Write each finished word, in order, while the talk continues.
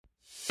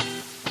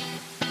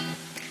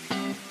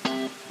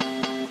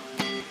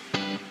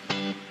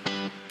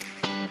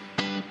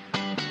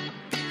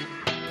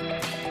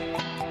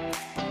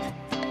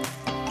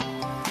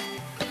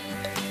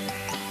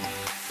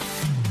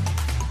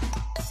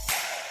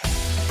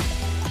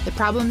The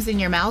problems in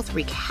your mouth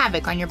wreak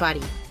havoc on your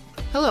body.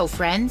 Hello,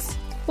 friends.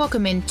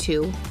 Welcome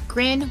into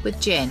Grin with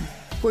Gin,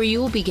 where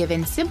you will be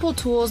given simple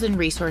tools and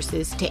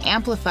resources to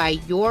amplify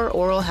your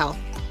oral health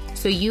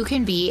so you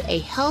can be a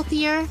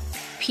healthier,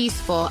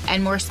 peaceful,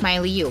 and more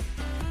smiley you.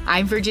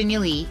 I'm Virginia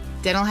Lee,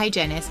 dental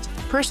hygienist,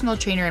 personal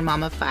trainer, and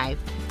mom of 5.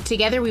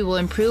 Together, we will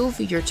improve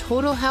your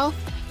total health.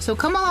 So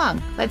come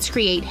along, let's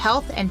create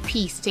health and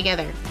peace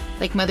together.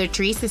 Like Mother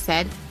Teresa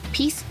said,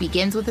 peace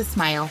begins with a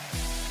smile.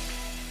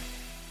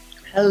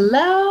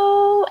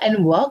 Hello,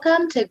 and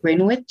welcome to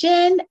Grin with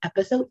Gin,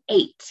 episode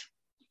 8.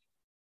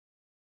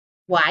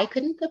 Why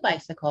couldn't the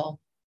bicycle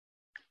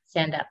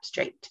stand up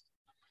straight?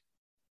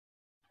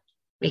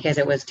 Because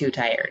it was too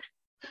tired.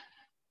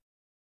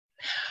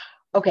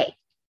 Okay,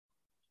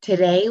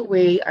 today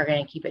we are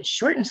going to keep it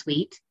short and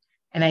sweet,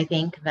 and I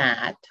think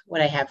that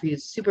what I have for you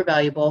is super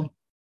valuable.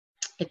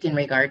 It's in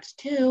regards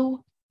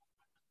to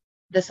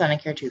the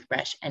Sonicare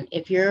toothbrush, and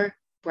if you're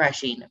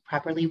brushing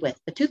properly with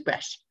the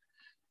toothbrush.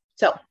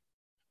 So,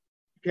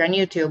 if you're on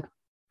YouTube,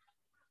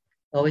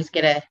 always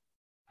get a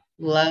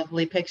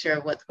lovely picture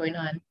of what's going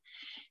on.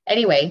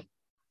 Anyway,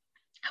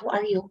 how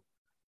are you?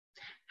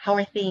 How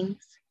are things?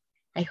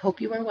 I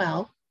hope you are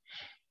well.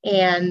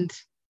 And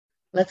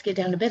let's get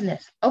down to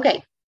business.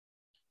 Okay,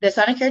 the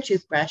Sonicare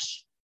toothbrush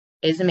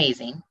is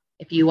amazing.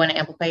 If you want to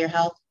amplify your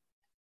health,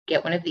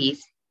 get one of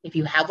these. If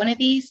you have one of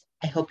these,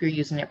 I hope you're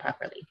using it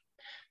properly.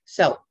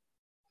 So,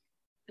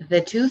 the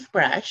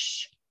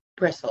toothbrush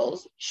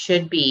bristles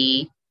should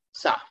be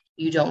soft.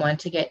 You don't want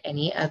to get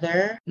any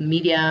other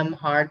medium,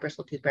 hard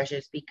bristle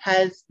toothbrushes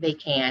because they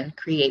can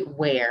create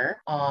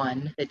wear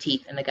on the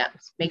teeth and the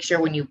gums. Make sure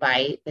when you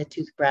buy the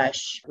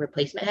toothbrush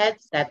replacement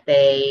heads that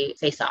they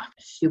stay soft.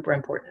 Super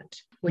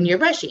important. When you're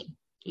brushing,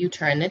 you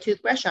turn the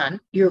toothbrush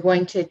on. You're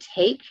going to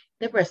take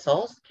the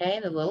bristles, okay,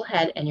 the little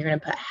head, and you're going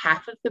to put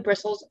half of the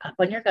bristles up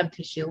on your gum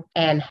tissue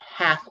and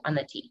half on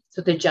the teeth.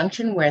 So the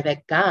junction where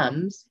the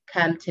gums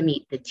come to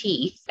meet the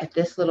teeth, at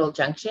this little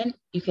junction,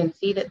 you can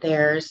see that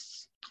there's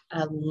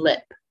a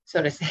lip,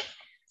 so to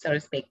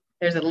speak.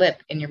 There's a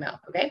lip in your mouth,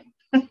 okay?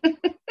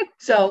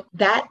 So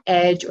that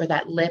edge or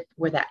that lip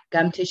where that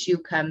gum tissue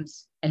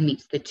comes and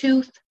meets the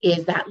tooth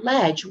is that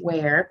ledge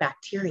where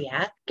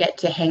bacteria get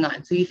to hang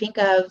on. So you think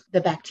of the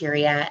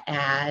bacteria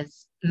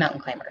as mountain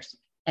climbers,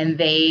 and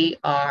they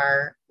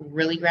are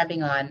really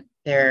grabbing on.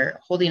 They're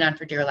holding on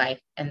for dear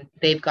life, and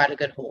they've got a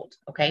good hold,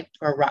 okay,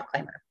 for a rock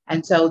climber.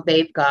 And so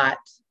they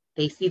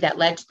see that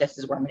ledge, this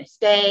is where I'm going to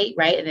stay,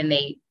 right? And then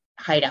they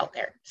hide out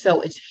there.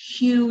 So it's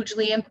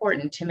hugely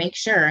important to make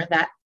sure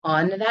that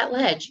on that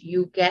ledge,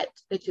 you get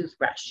the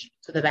toothbrush.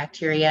 So the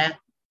bacteria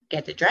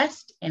gets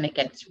addressed and it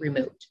gets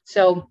removed.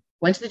 So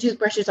once the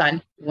toothbrush is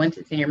on, once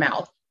it's in your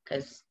mouth,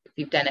 because if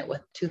you've done it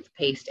with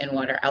toothpaste and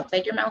water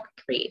outside your mouth,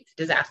 it creates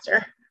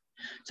disaster.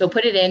 So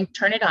put it in,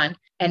 turn it on,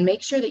 and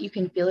make sure that you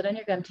can feel it on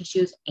your gum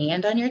tissues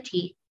and on your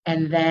teeth.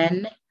 And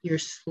then you're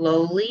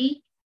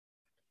slowly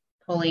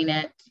pulling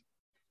it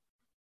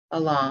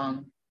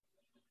along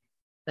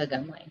the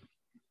gum line.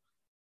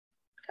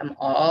 Come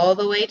all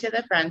the way to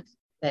the front,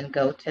 then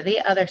go to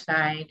the other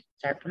side,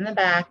 start from the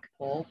back,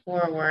 pull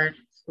forward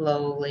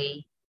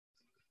slowly,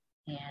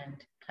 and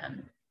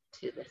come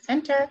to the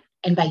center.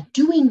 And by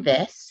doing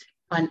this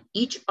on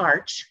each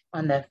arch,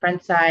 on the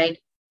front side,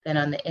 then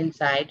on the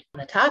inside, on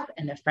the top,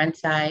 and the front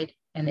side,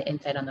 and the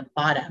inside on the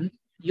bottom,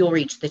 you'll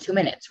reach the 2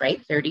 minutes,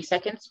 right? 30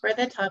 seconds for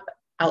the top,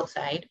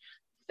 outside,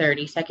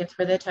 30 seconds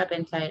for the top,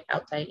 inside,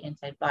 outside,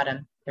 inside,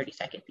 bottom, 30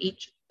 seconds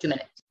each, 2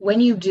 minutes.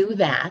 When you do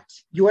that,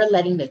 you're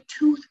letting the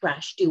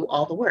toothbrush do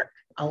all the work.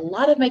 A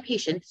lot of my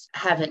patients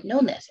haven't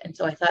known this. And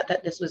so I thought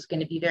that this was going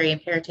to be very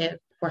imperative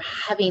for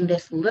having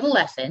this little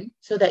lesson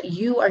so that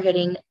you are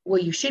getting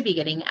what you should be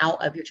getting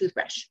out of your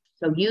toothbrush.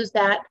 So use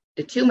that.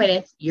 The 2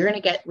 minutes, you're going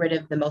to get rid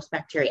of the most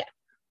bacteria.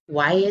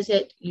 Why is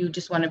it you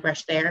just want to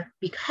brush there?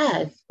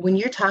 Because when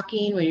you're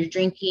talking, when you're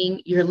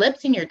drinking, your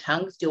lips and your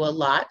tongues do a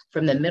lot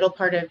from the middle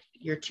part of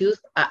your tooth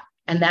up.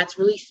 And that's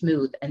really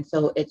smooth. And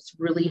so it's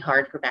really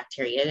hard for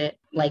bacteria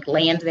to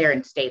land there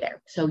and stay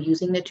there. So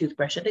using the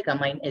toothbrush at the gum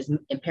line is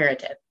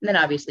imperative. And then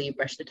obviously you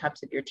brush the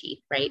tops of your teeth,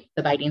 right?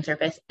 The biting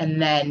surface.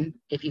 And then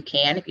if you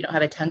don't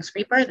have a tongue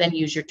scraper, then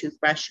use your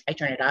toothbrush. I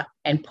turn it off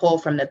and pull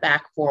from the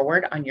back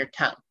forward on your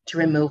tongue to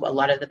remove a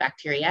lot of the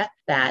bacteria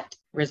that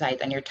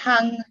resides on your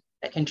tongue,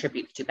 that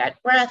contributes to bad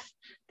breath,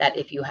 that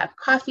if you have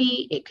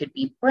coffee, it could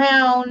be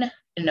brown,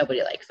 and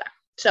nobody likes that.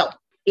 So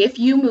if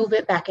you move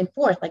it back and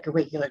forth like a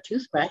regular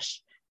toothbrush,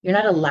 you're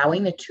not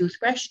allowing the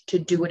toothbrush to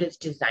do what it's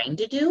designed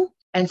to do.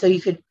 And so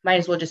you might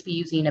as well just be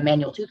using a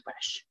manual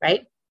toothbrush,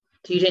 right?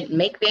 So you didn't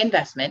make the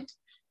investment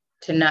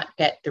to not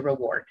get the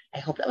reward. I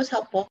hope that was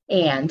helpful.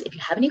 And if you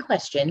have any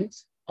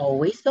questions,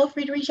 always feel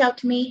free to reach out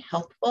to me,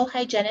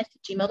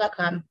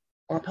 healthfulhygienist@gmail.com,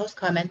 or post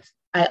comments.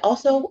 I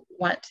also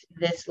want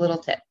this little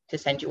tip to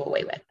send you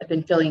away with. I've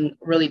been feeling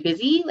really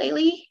busy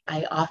lately.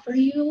 I offer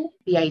you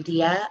the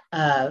idea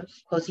of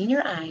closing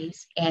your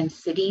eyes and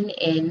sitting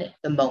in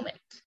the moment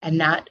and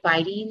not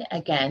fighting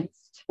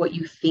against what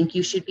you think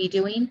you should be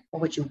doing or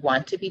what you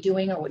want to be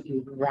doing or what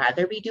you would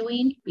rather be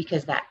doing,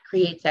 because that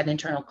creates that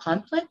internal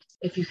conflict.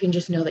 If you can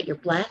just know that you're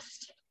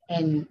blessed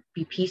and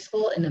be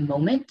peaceful in the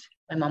moment.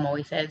 My mom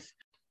always says,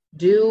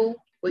 do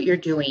what you're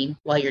doing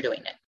while you're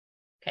doing it.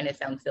 Kind of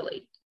sounds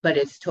silly, but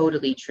it's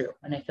totally true.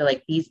 And I feel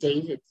like these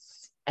days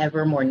it's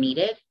ever more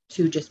needed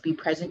to just be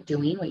present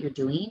doing what you're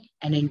doing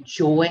and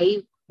enjoy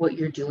what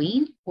you're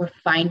doing, or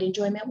find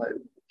enjoyment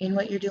in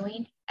what you're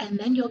doing. And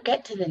then you'll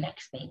get to the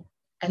next thing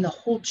and the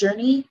whole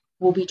journey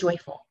will be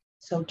joyful.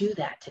 So do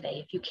that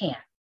today if you can.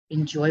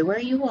 Enjoy where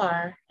you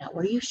are, not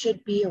where you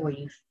should be or where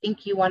you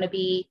think you want to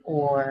be,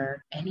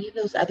 or any of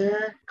those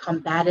other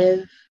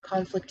combative,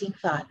 conflicting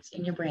thoughts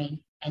in your brain,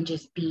 and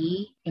just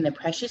be in the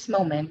precious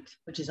moment,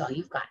 which is all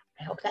you've got.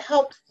 I hope that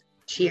helps.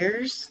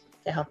 Cheers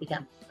to healthy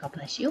gum. God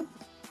bless you,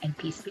 and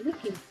peace be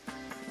with you.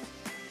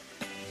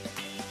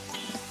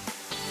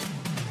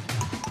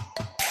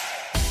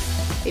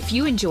 If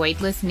you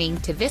enjoyed listening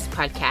to this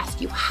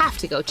podcast, you have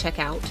to go check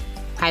out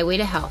Highway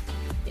to Health.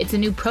 It's a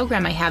new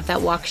program I have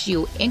that walks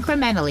you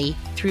incrementally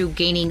through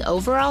gaining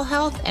overall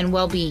health and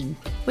well-being,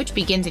 which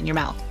begins in your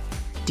mouth.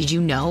 Did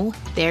you know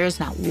there is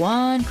not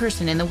one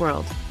person in the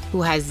world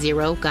who has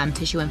zero gum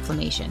tissue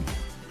inflammation?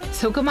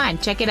 So come on,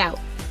 check it out.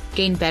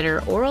 Gain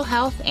better oral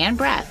health and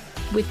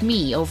breath with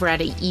me over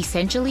at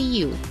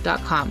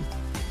essentiallyu.com.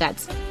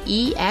 That's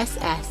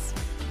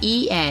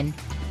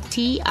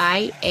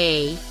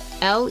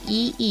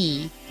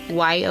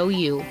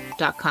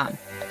ESSENTIALEEYOU.com.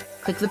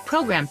 Click the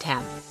program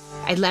tab.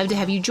 I'd love to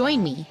have you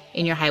join me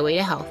in your highway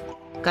to health.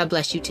 God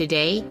bless you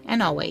today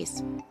and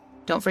always.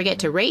 Don't forget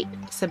to rate,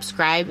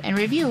 subscribe, and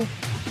review.